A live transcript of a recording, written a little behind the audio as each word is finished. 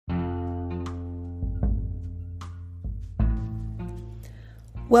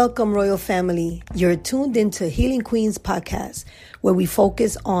Welcome, Royal Family. You're tuned into Healing Queens podcast, where we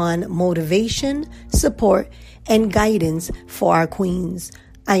focus on motivation, support, and guidance for our queens.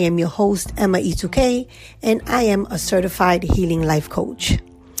 I am your host, Emma E2K, and I am a certified healing life coach.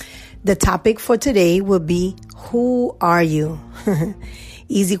 The topic for today will be, who are you?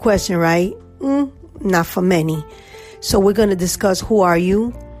 Easy question, right? Not for many. So we're going to discuss who are you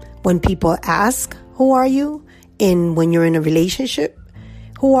when people ask, who are you? And when you're in a relationship,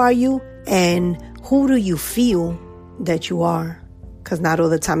 who are you? And who do you feel that you are? Because not all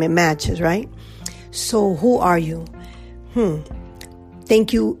the time it matches, right? So who are you?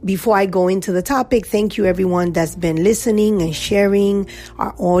 Thank you. Before I go into the topic, thank you everyone that's been listening and sharing.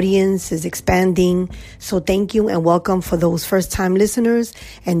 Our audience is expanding. So thank you and welcome for those first time listeners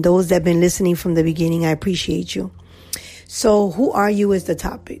and those that have been listening from the beginning. I appreciate you. So who are you is the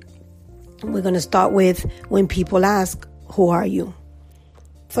topic. We're going to start with when people ask, who are you?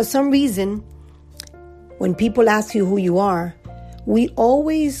 For some reason, when people ask you who you are, we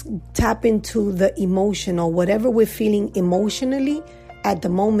always tap into the emotion or whatever we're feeling emotionally at the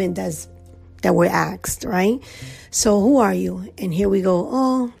moment that we're asked, right? So who are you? And here we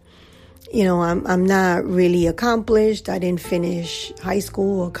go, I'm not really accomplished. I didn't finish high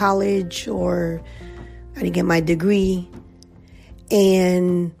school or college, or I didn't get my degree.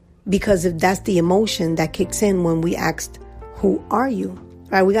 And because if that's the emotion that kicks in when we asked, who are you?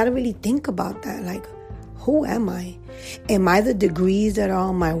 Right? We got to really think about that. Like, who am I? Am I the degrees that are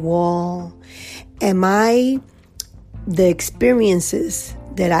on my wall? Am I the experiences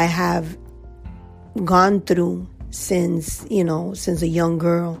that I have gone through since a young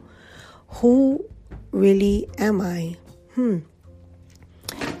girl? Who really am I?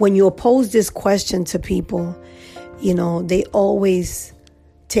 When you pose this question to people, they always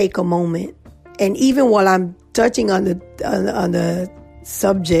take a moment. And even while I'm touching on the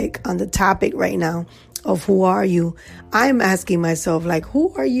subject, on the topic right now of who are you, I'm asking myself, like,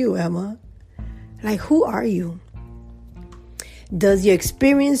 who are you, Emma? Like, who are you? Does your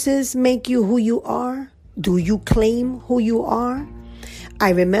experiences make you who you are? Do you claim who you are? I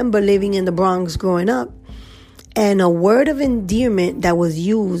remember living in the Bronx growing up, and a word of endearment that was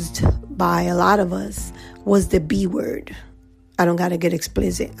used by a lot of us was the B word. I don't got to get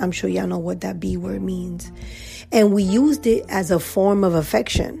explicit. I'm sure y'all know what that B word means. And we used it as a form of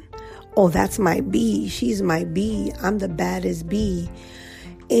affection. Oh, that's my B. She's my B. I'm the baddest B.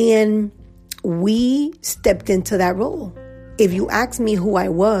 And we stepped into that role. If you asked me who I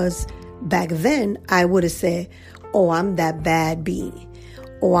was back then, I would have said, oh, I'm that bad B.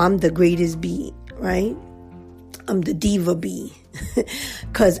 Oh, I'm the greatest B, right? I'm the diva B.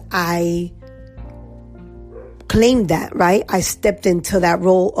 Because I claimed that, right? I stepped into that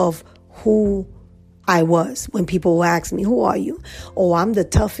role of who I was when people will ask me, who are you? Oh, I'm the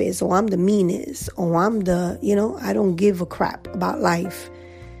toughest. Oh, I'm the meanest. Oh, I'm the, I don't give a crap about life.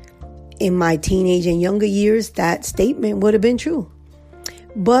 In my teenage and younger years, that statement would have been true.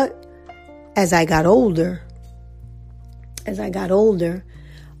 But as I got older, that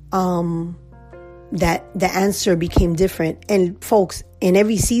the answer became different. And folks, in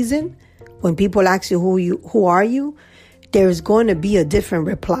every season, when people ask you who are you, there's going to be a different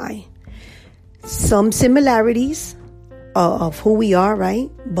reply. Some similarities of who we are,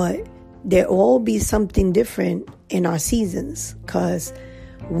 right? But there all be something different in our seasons, because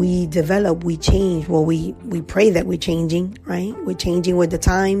we develop, we change. Well, we pray that we're changing, right? We're changing with the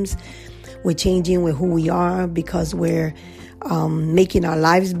times. We're changing with who we are because we're making our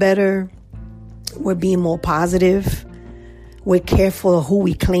lives better. We're being more positive. We're careful of who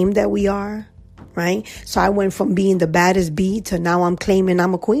we claim that we are, right? So I went from being the baddest bee to now I'm claiming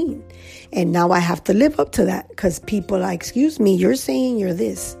I'm a queen. And now I have to live up to that, because people are like, excuse me, you're saying you're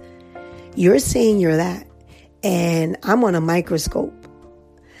this. You're saying you're that. And I'm on a microscope.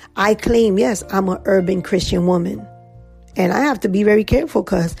 I claim, yes, I'm an urban Christian woman. And I have to be very careful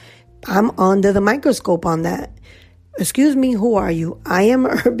because I'm under the microscope on that. Excuse me, who are you? I am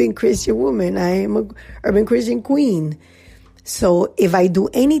an urban Christian woman. I am an urban Christian queen. So if I do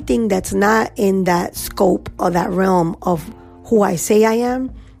anything that's not in that scope or that realm of who I say I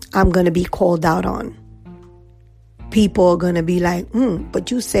am, I'm going to be called out on. People are going to be like,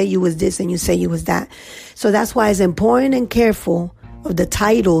 but you say you was this and you say you was that. So that's why it's important and careful of the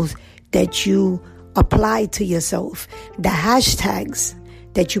titles that you apply to yourself, the hashtags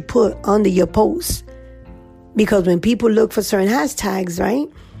that you put under your posts. Because when people look for certain hashtags, right,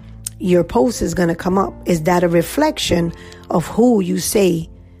 your post is going to come up. Is that a reflection of who you say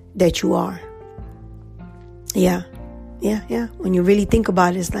that you are? Yeah. When you really think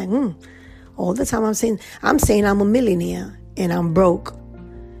about it, it's like, all the time I'm saying I'm a millionaire and I'm broke.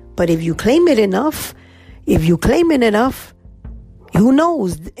 But if you claim it enough, who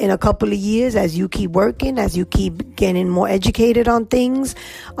knows, in a couple of years, as you keep working, as you keep getting more educated on things,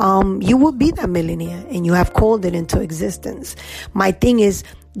 you will be that millionaire, and you have called it into existence. My thing is,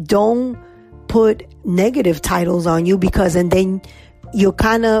 don't put negative titles on you, and then you're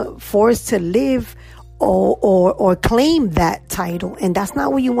kind of forced to live or claim that title. And that's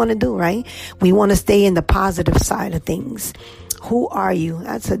not what you want to do, right? We want to stay in the positive side of things. Who are you?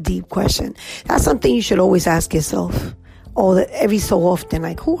 That's a deep question. That's something you should always ask yourself. Every so often,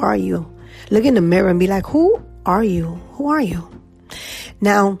 like, who are you? Look in the mirror and be like, who are you? Who are you?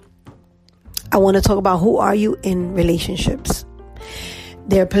 Now, I want to talk about who are you in relationships.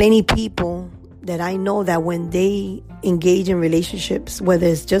 There are plenty of people that I know that when they engage in relationships, whether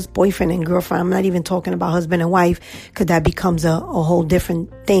it's just boyfriend and girlfriend, I'm not even talking about husband and wife, because that becomes a whole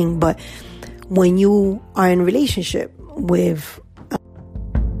different thing. But when you are in a relationship with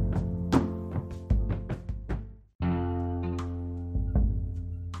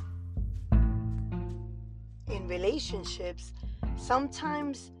relationships,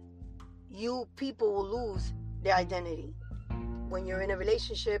 sometimes people will lose their identity. When you're in a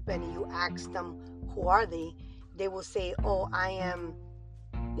relationship and you ask them who are they will say, oh, I am,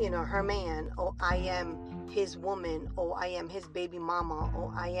 her man, or I am his woman, or I am his baby mama,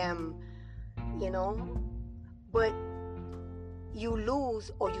 or I am, but you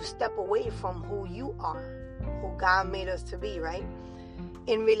lose or you step away from who you are, who God made us to be, right?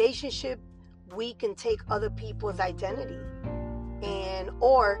 In relationship, we can take other people's identity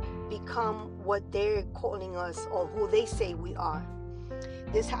or become what they're calling us or who they say we are.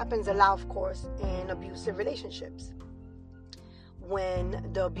 This happens a lot, of course, in abusive relationships. When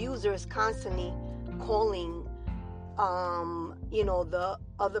the abuser is constantly calling, the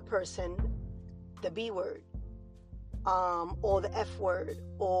other person the B word, or the F word,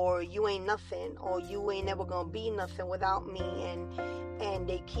 or you ain't nothing, or you ain't never gonna be nothing without me, and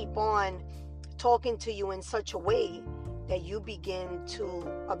they keep on talking to you in such a way that you begin to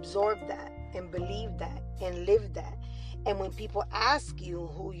absorb that and believe that and live that. And when people ask you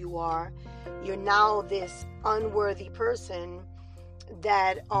who you are, you're now this unworthy person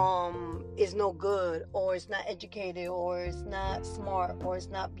that is no good, or is not educated, or is not smart, or is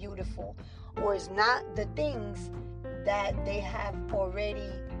not beautiful, or is not the things that they have already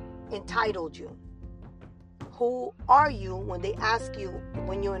entitled you. Who are you? When they ask you,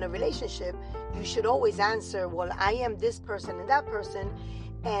 when you're in a relationship, you should always answer, well, I am this person and that person,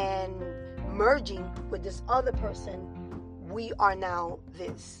 and merging with this other person, we are now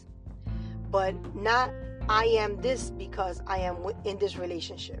this. But not, I am this because I am in this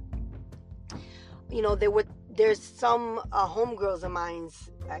relationship. There's some homegirls of mine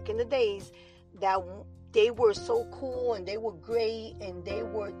back in the days that they were so cool and they were great and they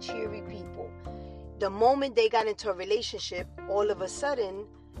were cheery people. The moment they got into a relationship, all of a sudden,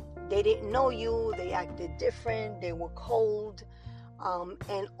 they didn't know you, they acted different, they were cold,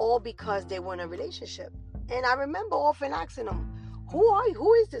 and all because they were in a relationship. And I remember often asking them, who are you?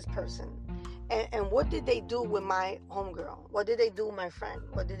 Who is this person? And what did they do with my homegirl? What did they do with my friend?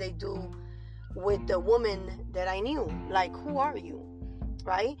 What did they do with the woman that I knew? Like, who are you?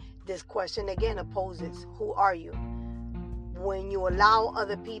 Right? This question again opposes, who are you? When you allow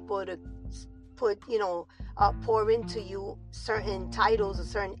other people to pour into you certain titles or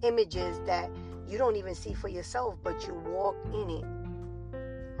certain images that you don't even see for yourself, but you walk in it,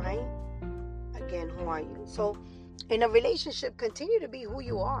 right? Again, who are you? So in a relationship, continue to be who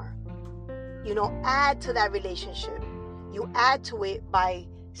you are. Add to that relationship. You add to it by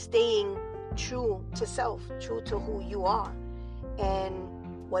staying true to self, true to who you are. And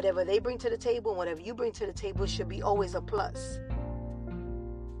whatever they bring to the table, whatever you bring to the table should be always a plus.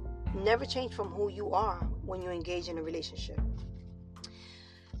 Never change from who you are when you engage in a relationship.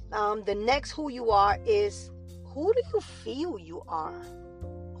 The next who you are is, who do you feel you are?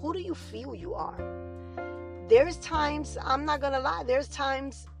 Who do you feel you are? There's times, I'm not gonna lie, there's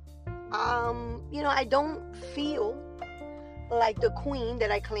times, I don't feel like the queen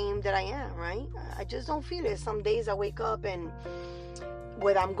that I claim that I am, right? I just don't feel it. Some days I wake up and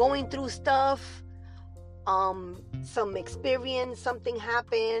when I'm going through stuff, some experience, something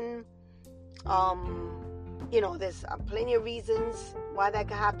happened, there's plenty of reasons why that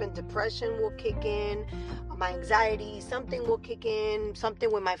could happen. Depression will kick in, my anxiety, something will kick in,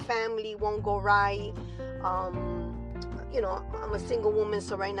 something with my family won't go right. I'm a single woman,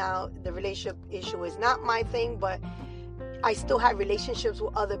 so right now the relationship issue is not my thing, but I still have relationships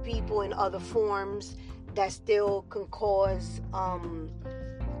with other people in other forms that still can cause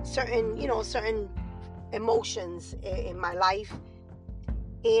certain emotions in my life.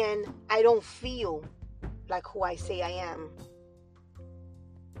 and I don't feel like who I say I am.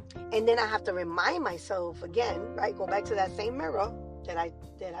 And then I have to remind myself again, right? Go back to that same mirror that I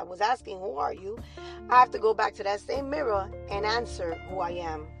was asking, who are you? I have to go back to that same mirror and answer who I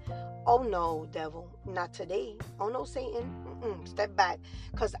am. Oh no, devil, not today. Oh no, Satan, step back.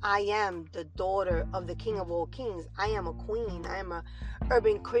 Because I am the daughter of the King of all kings. I am a queen. I am a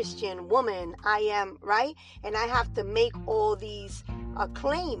urban Christian woman. I am, right? And I have to make all these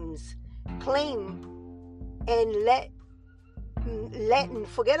claim and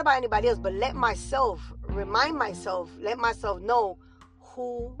forget about anybody else, but let myself know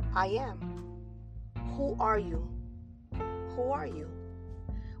who I am. Who are you? Who are you?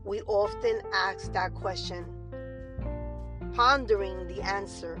 We often ask that question, pondering the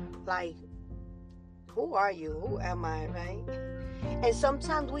answer, like, who are you? Who am I, right? And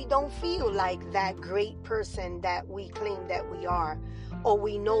sometimes we don't feel like that great person that we claim that we are, or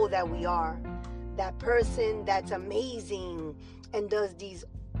we know that we are. That person that's amazing and does these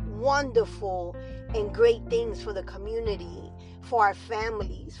wonderful and great things for the community, for our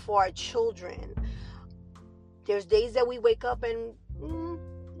families, for our children. There's days that we wake up and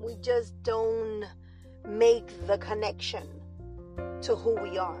we just don't make the connection to who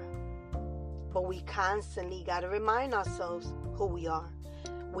we are. But we constantly got to remind ourselves who we are.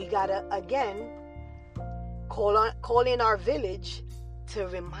 We got to, again, call in our village to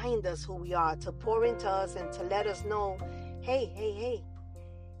remind us who we are, to pour into us and to let us know, hey,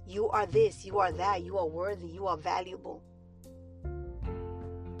 you are this, you are that, you are worthy, you are valuable.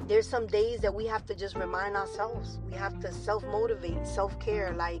 There's some days that we have to just remind ourselves. We have to self-motivate,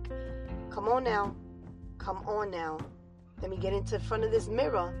 self-care, like, come on now. Let me get into front of this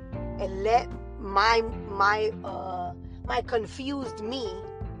mirror and let my confused me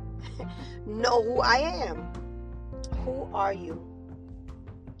know who I am. Who are you?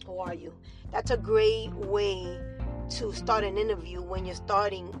 Who are you? That's a great way to start an interview when you're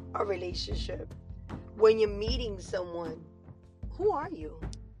starting a relationship, when you're meeting someone. Who are you?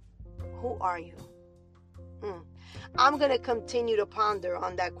 Who are you? I'm going to continue to ponder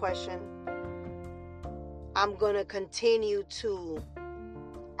on that question. I'm going to continue to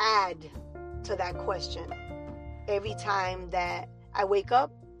add to that question. Every time that I wake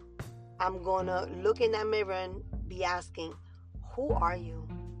up, I'm going to look in that mirror and be asking, who are you?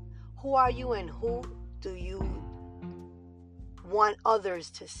 Who are you, and who do you want others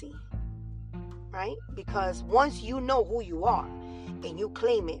to see? Right? Because once you know who you are and you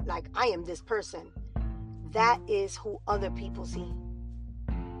claim it, like, I am this person, that is who other people see.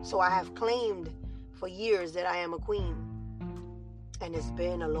 So I have claimed for years that I am a queen. And it's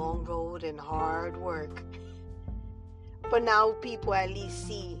been a long road and hard work. But now people at least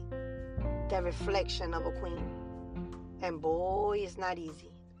see the reflection of a queen. And boy, it's not easy.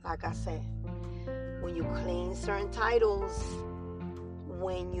 Like I said, when you claim certain titles,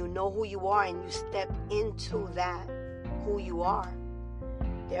 when you know who you are and you step into that, who you are,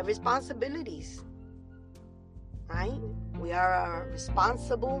 there are responsibilities, right? We are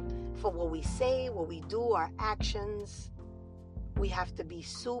responsible for what we say, what we do, our actions. We have to be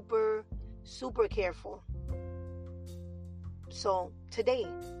super, super careful. So today,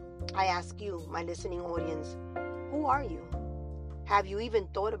 I ask you, my listening audience, who are you? Have you even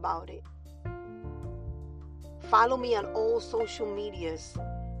thought about it? Follow me on all social medias.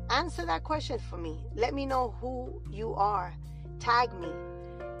 Answer that question for me. Let me know who you are. Tag me.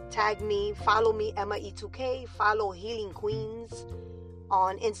 Follow me, Emma E2K. Follow Healing Queens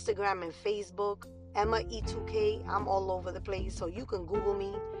on Instagram and Facebook. Emma E2K. I'm all over the place, so you can Google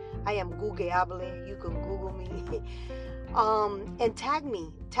me. I am Googleable. You can Google me. And tag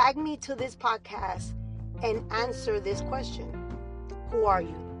me to this podcast and answer this question. Who are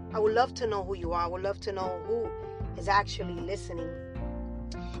you? I would love to know who you are. I would love to know who is actually listening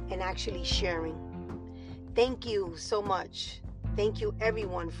and actually sharing. Thank you so much. Thank you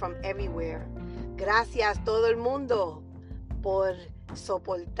everyone from everywhere. Gracias todo el mundo por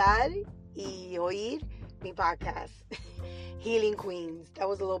soportar y oír mi podcast. Healing Queens. That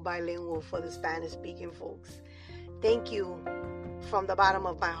was a little bilingual for the Spanish speaking folks. Thank you from the bottom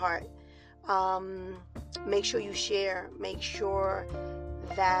of my heart. Make sure you share. Make sure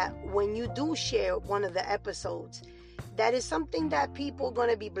that when you do share one of the episodes, that is something that people are going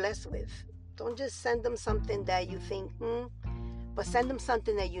to be blessed with. Don't just send them something that you think, but send them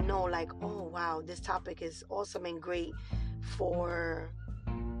something that you know, like, oh, wow, this topic is awesome and great for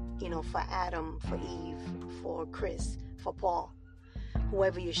Adam, for Eve, for Chris, for Paul,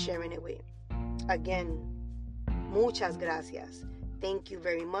 whoever you're sharing it with. Again, muchas gracias. Thank you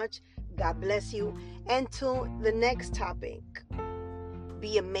very much. God bless you. And to the next topic.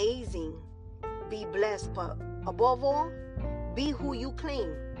 be amazing, be blessed, but above all, be who you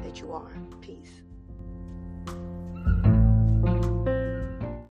claim that you are. Peace.